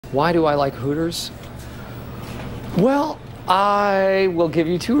Why do I like Hooters? Well, I will give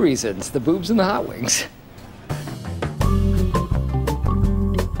you 2 reasons. The boobs and the hot wings.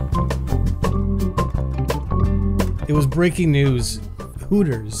 It was breaking news.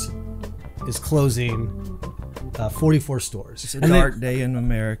 Hooters is closing 44 stores. It's a dark day in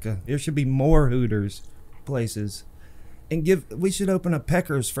America. There should be more Hooters places. And we should open up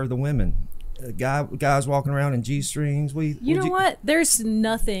Peckers for the women. Guys walking around in G-strings. You know what? There's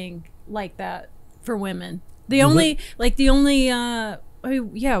nothing like that for women. Where do we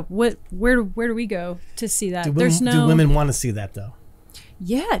go to see that? Do women want to see that though?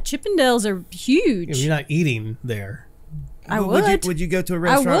 Yeah, Chippendales are huge. Yeah, you're not eating there. I would. Would you go to a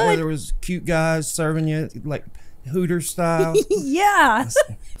restaurant where there was cute guys serving you like Hooters style? Yeah.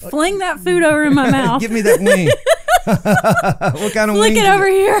 Fling that food over in my mouth. Give me that wing. What kind of wing? Flick it over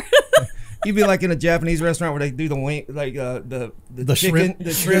here. You'd be like in a Japanese restaurant where they do the wing, like the chicken, shrimp.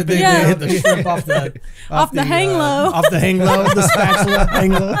 the shrimp. They hit the shrimp off the hang low. Off the hang low, the spatula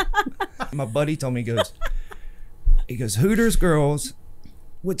hang low. My buddy told me, he goes, Hooters girls,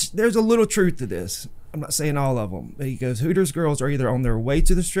 which there's a little truth to this. I'm not saying all of them, but he goes, Hooters girls are either on their way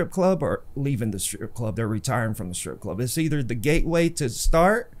to the strip club or leaving the strip club. They're retiring from the strip club. It's either the gateway to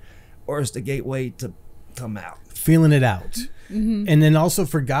start or it's the gateway to come out. Feeling it out. Mm-hmm. And then also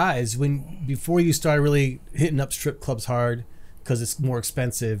for guys, before you start really hitting up strip clubs hard because it's more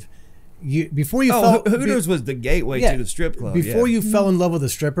expensive, Hooters was the gateway to the strip club. Before you fell in love with a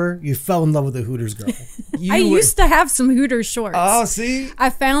stripper, you fell in love with a Hooters girl. I used to have some Hooters shorts. Oh, see?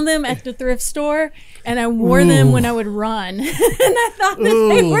 I found them at the thrift store, and I wore them when I would run. And I thought that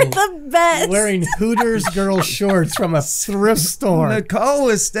they were the best. Wearing Hooters girl shorts from a thrift store. Nicole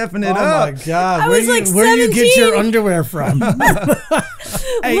is stepping it up. Oh, my God. Where do you get your underwear from? Little did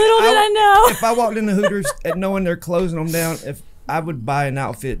I know. If I walked into Hooters and knowing they're closing them down, I would buy an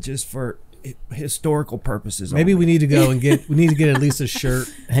outfit just for historical purposes. Maybe we need to go and get at least a shirt,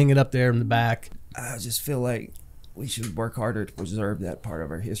 hang it up there in the back. I just feel like we should work harder to preserve that part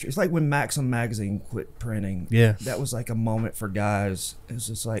of our history. It's like when Maxim Magazine quit printing. Yeah. That was like a moment for guys. It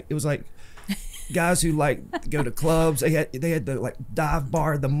was like guys who like go to clubs. They had the like dive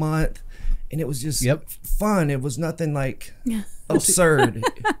bar of the month. And it was just fun. It was nothing like absurd.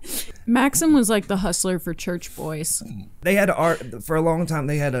 Maxim was like the hustler for church boys. They had for a long time.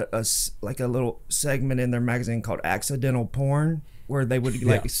 They had a little segment in their magazine called "Accidental Porn," where they would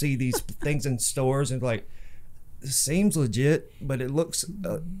like see these things in stores and like, this seems legit, but it looks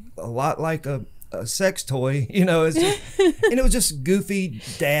a lot like a sex toy, you know. It's just, and it was just goofy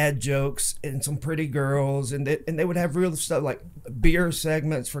dad jokes and some pretty girls, and they would have real stuff like beer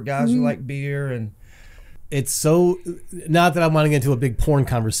segments for guys who like beer. And it's so, not that I want to get into a big porn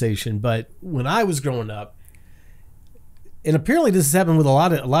conversation, but when I was growing up, and apparently this has happened with a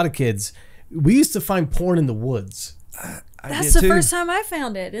lot of kids, we used to find porn in the woods. That's the first time I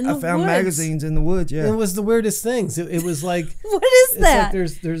found it in the woods. I found magazines in the woods. Yeah, it was the weirdest things. It was like, what is that?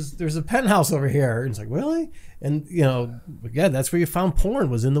 Like there's a penthouse over here, and it's like, really? And that's where you found porn,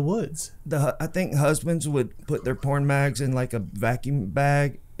 was in the woods. I think husbands would put their porn mags in like a vacuum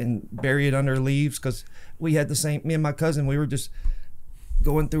bag and bury it under leaves, because we had the same. Me and my cousin, we were just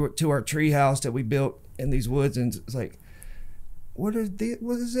going through to our tree house that we built in these woods, and it's like, what is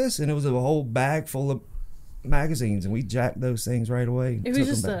this? And it was a whole bag full of magazines, and we jacked those things right away. It was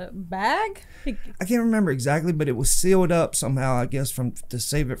just a bag? I can't remember exactly, but it was sealed up somehow, I guess, to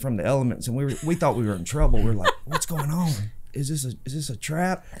save it from the elements. And we thought we were in trouble. We were like, what's going on? Is this a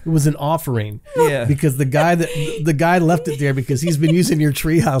trap? It was an offering. Yeah. Because the guy left it there because he's been using your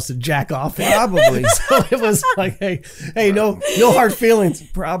treehouse to jack off. Probably. So it was like, hey, no hard feelings.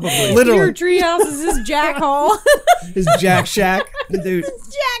 Probably. Literally. Your treehouse is his jack hall. His jack shack. Dude.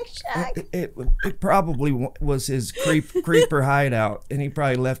 Jack shack. It probably was his creeper hideout, and he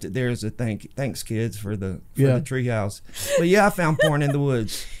probably left it there as a thanks kids for the treehouse. But yeah, I found porn in the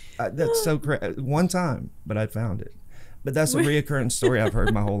woods. That's so crazy. One time, but I found it. But that's a reoccurring story I've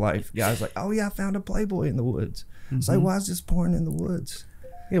heard my whole life. Guys like, oh yeah, I found a Playboy in the woods. It's like, why is this porn in the woods?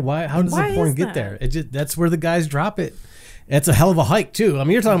 Yeah, why? How does the porn get there? That's where the guys drop it. It's a hell of a hike too. I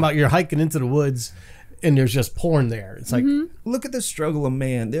mean, you're talking about you're hiking into the woods, and there's just porn there. It's like, look at the struggle of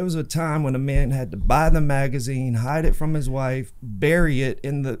man. There was a time when a man had to buy the magazine, hide it from his wife, bury it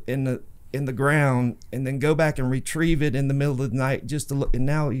in the ground, and then go back and retrieve it in the middle of the night just to look. And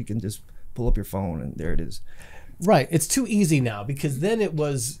now you can just pull up your phone and there it is. Right. It's too easy now, because then it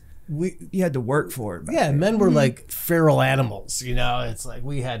was you had to work for it. Yeah, men were like feral animals, you know. It's like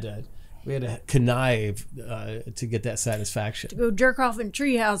we had to We had to connive to get that satisfaction. Go jerk off in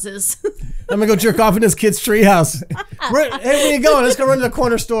tree houses. I'm gonna go jerk off in this kid's treehouse. Hey, where you going? Let's go run to the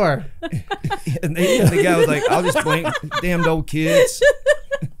corner store. And the guy was like, "I'll just blink, damned old kids.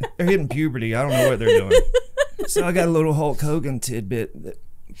 They're hitting puberty. I don't know what they're doing." So I got a little Hulk Hogan tidbit that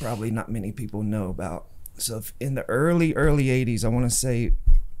probably not many people know about. So in the early 80s, I want to say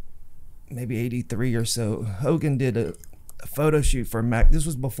maybe 83 or so, Hogan did a photo shoot for Mac. This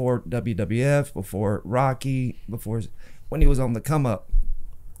was before WWF, before Rocky, before when he was on the come up,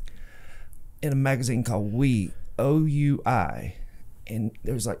 in a magazine called We, OUI. And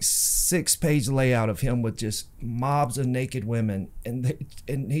there was like 6-page layout of him with just mobs of naked women, and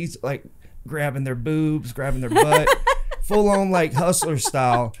he's like grabbing their boobs, grabbing their butt, full on like hustler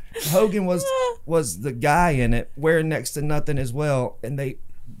style. Hogan was the guy in it, wearing next to nothing as well, and they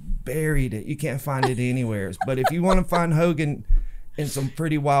buried it. You can't find it anywhere. But if you want to find Hogan in some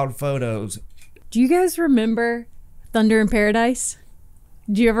pretty wild photos. Do you guys remember Thunder in Paradise?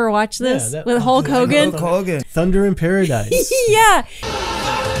 Did you ever watch this with Hulk Hogan? Hulk Hogan. Thunder in Paradise. Yeah.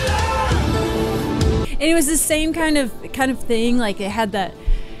 And it was the same kind of thing. Like it had that,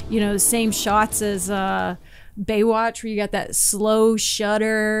 the same shots as Baywatch, where you got that slow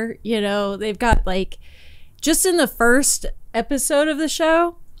shutter. They've got like, just in the first episode of the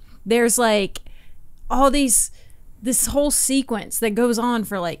show, there's like all this whole sequence that goes on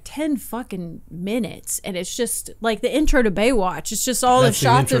for like 10 fucking minutes, and it's just like the intro to Baywatch. It's just all the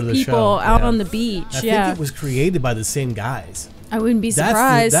shots of people out on the beach. I think it was created by the same guys. I wouldn't be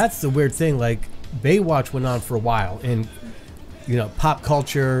surprised. That's the weird thing. Like Baywatch went on for a while, and pop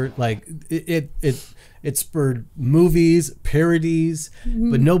culture, like it spurred movies, parodies,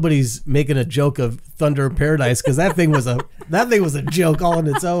 but nobody's making a joke of Thunder in Paradise, because that thing was a joke all on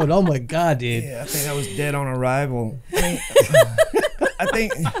its own. Oh my God, dude! Yeah, I think that was dead on arrival. I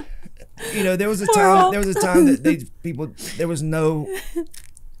think there was a time that there was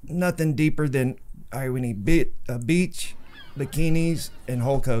nothing deeper than, all right, we need a beach, bikinis, and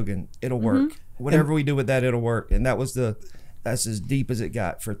Hulk Hogan. It'll work. Whatever we do with that, it'll work. And that's as deep as it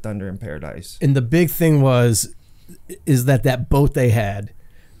got for Thunder in Paradise. And the big thing is that boat they had.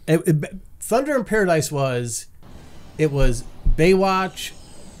 Thunder in Paradise was Baywatch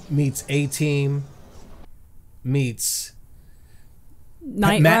meets A-Team meets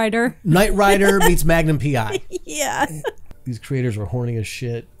Knight Rider. Knight Rider meets Magnum PI. Yeah. These creators were horny as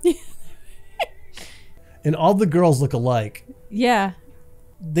shit. And all the girls look alike. Yeah.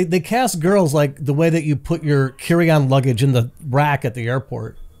 They cast girls like the way that you put your carry-on luggage in the rack at the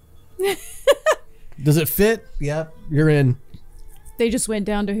airport. Does it fit? Yeah, you're in. They just went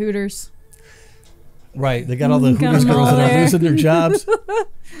down to Hooters. Right, they got all the Hooters girls that are losing their jobs.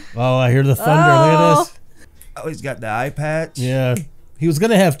 Oh, I hear the thunder. Look at this. Oh, he's got the eye patch. Yeah, he was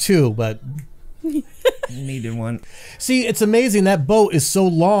gonna have 2, but needed one. See, it's amazing, that boat is so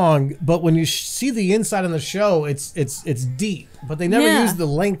long, but when you see the inside on the show, it's deep, but they never use the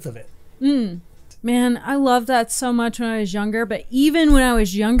length of it. Man, I loved that so much when I was younger, but even when I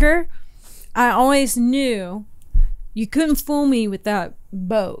was younger, I always knew you couldn't fool me with that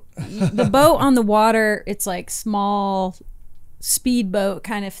boat. The boat on the water, it's like small speedboat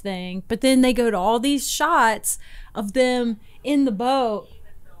kind of thing, but then they go to all these shots of them in the boat,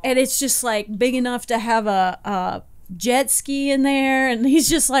 and it's just like big enough to have a jet ski in there, and he's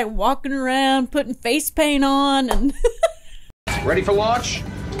just like walking around putting face paint on. And ready for launch?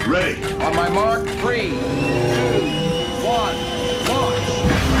 Ready. On my mark, 3, 2, 1, launch.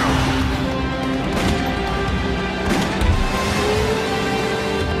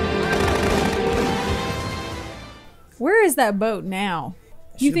 where is that boat now?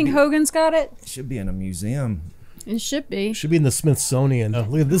 You think Hogan's got it? It should be in a museum. It should be. Should be in the Smithsonian. Oh,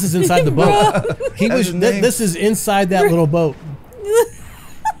 look, this is inside the boat. This is inside that little boat.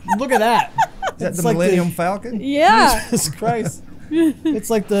 Look at that. Is that the Millennium Falcon? Yeah. Jesus Christ.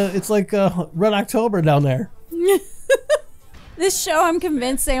 It's like Red October down there. This show, I'm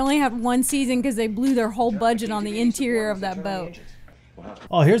convinced they only have one season because they blew their whole budget on the interior of that boat.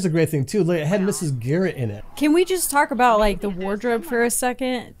 Oh, here's a great thing too. Look, it had Mrs. Garrett in it. Can we just talk about like the wardrobe for a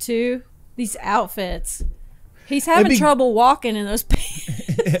second too? These outfits. He's having trouble walking in those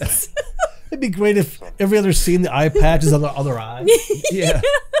pants. It'd be great if every other scene the eye patch is on the other eye. Yeah.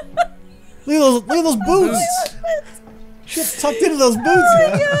 Look at those boots. Shit's tucked into those boots. Oh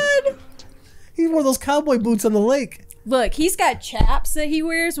my God. He wore those cowboy boots on the lake. Look, he's got chaps that he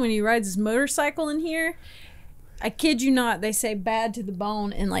wears when he rides his motorcycle in here. I kid you not, they say bad to the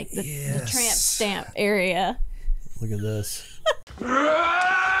bone in like the tramp stamp area. Look at this.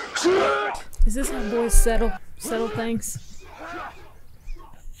 Is this how boys settle things?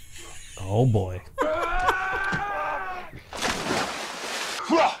 Oh boy.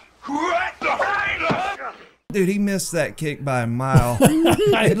 Dude, he missed that kick by a mile.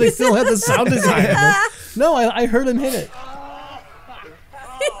 At least still had the sound design. No, I heard him hit it.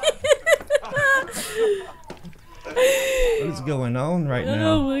 What is going on right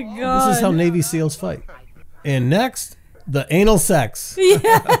now? Oh my god. This is how Navy SEALs fight. And next, the anal sex.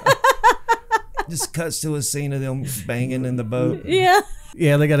 Just cuts to a scene of them banging in the boat. Yeah.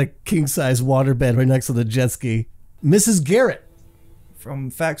 Yeah, they got a king-size waterbed right next to the jet ski. Mrs. Garrett. From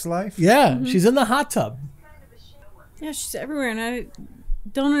Facts Life? Yeah, she's in the hot tub. Yeah, she's everywhere, and I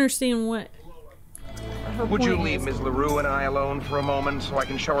don't understand what her Would you point leave is. Ms. LaRue and I alone for a moment so I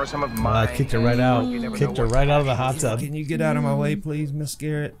can show her some of my... I kicked her right out. You never Kicked know her what right out of the hot tub. Can you get out of my way, please, Miss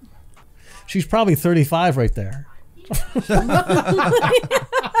Garrett? She's probably 35 right there.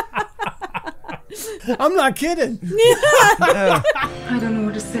 I'm not kidding. I don't know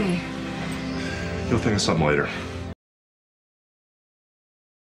what to say. You'll think of something later.